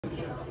We're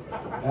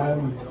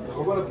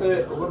going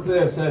to play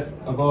a set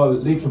of all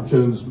Leitrim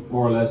tunes,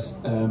 more or less.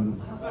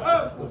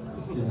 How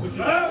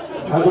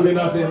could we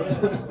not play?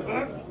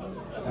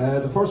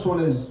 The first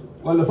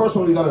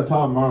one we got a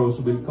Tom Morrow,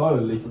 so we'll call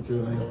it a Leitrim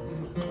tune anyway.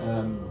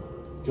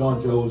 John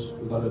Joes,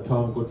 we got a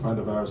Tom, good friend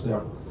of ours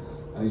there,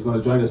 and he's going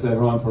to join us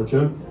later on for a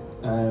tune.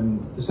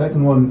 The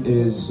second one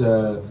is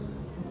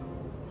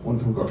one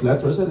from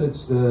Gortletra, is it?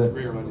 It's the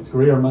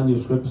Career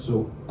Manuscript,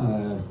 so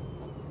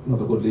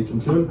another good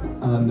Leitrim tune.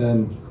 And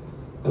then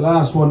the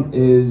last one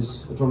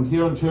is a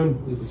Drumkeeran tune.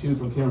 We have a few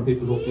Drumkeeran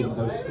people hopefully in the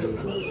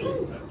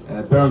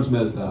house. Byrne's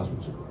Mills, the last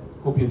one. So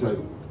hope you enjoyed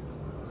it.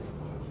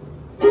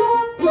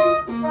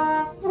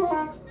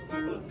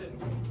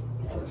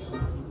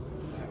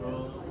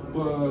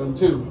 1,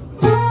 2.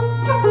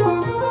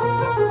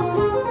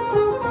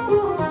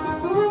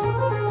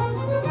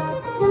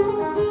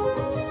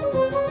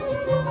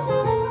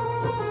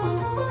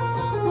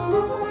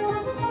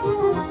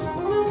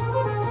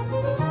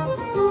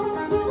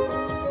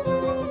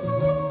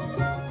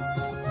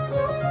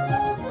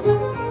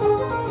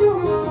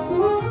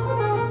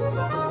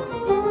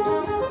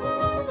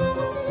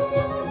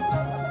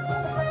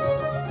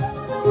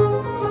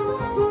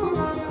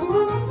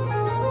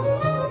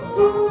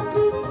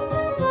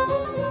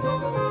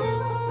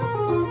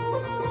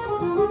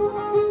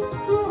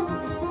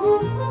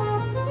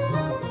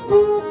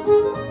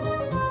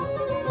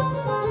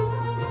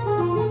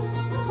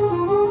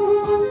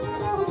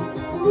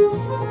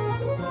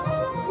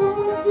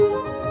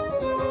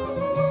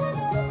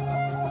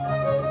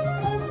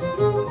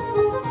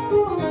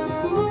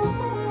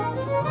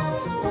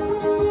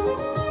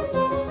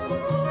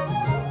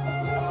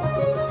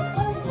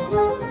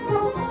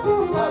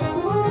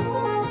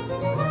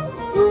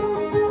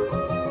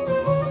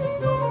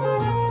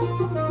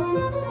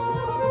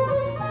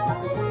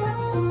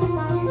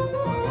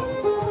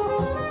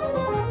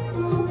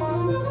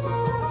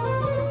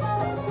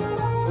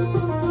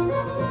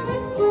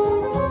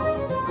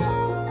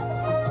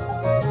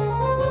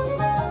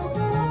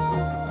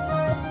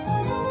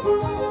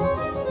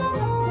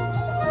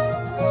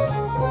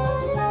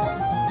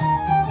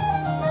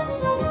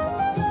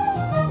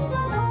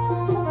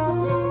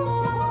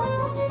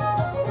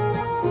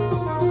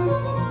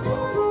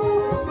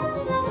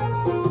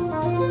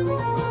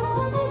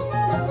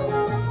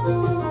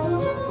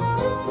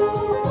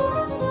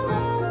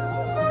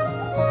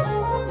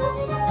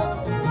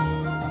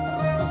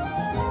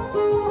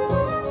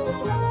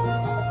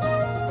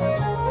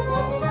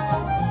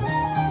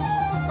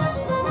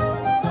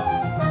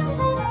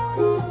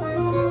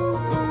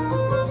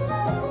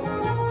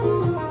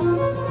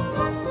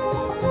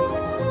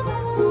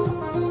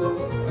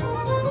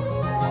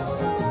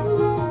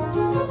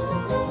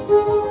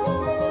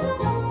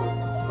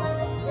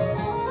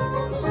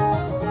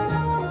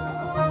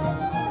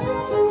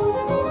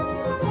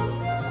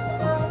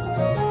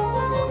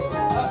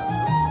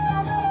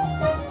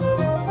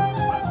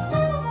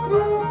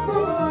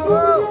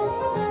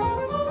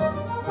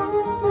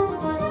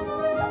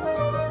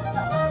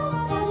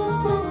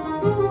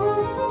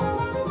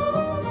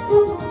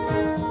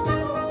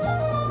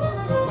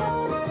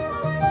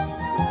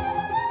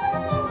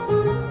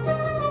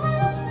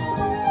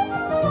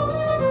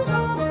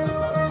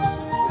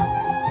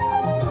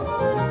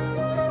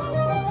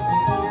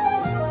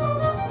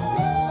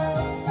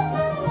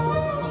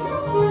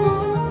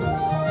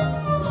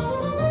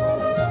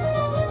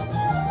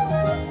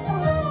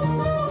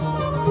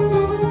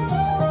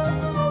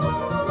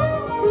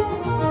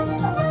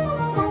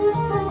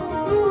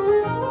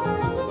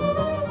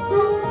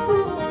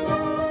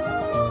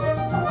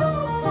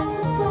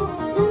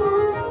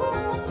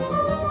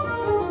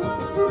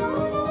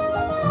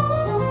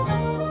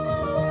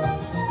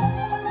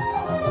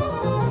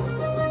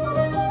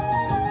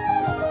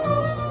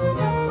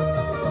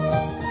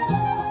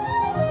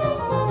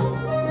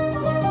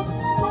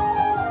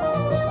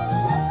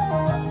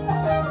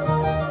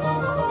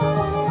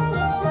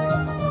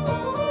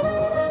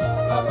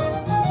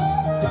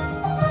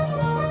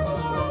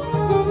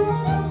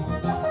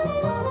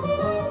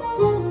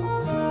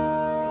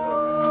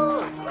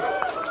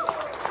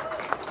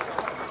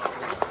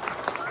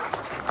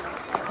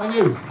 Thank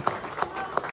you.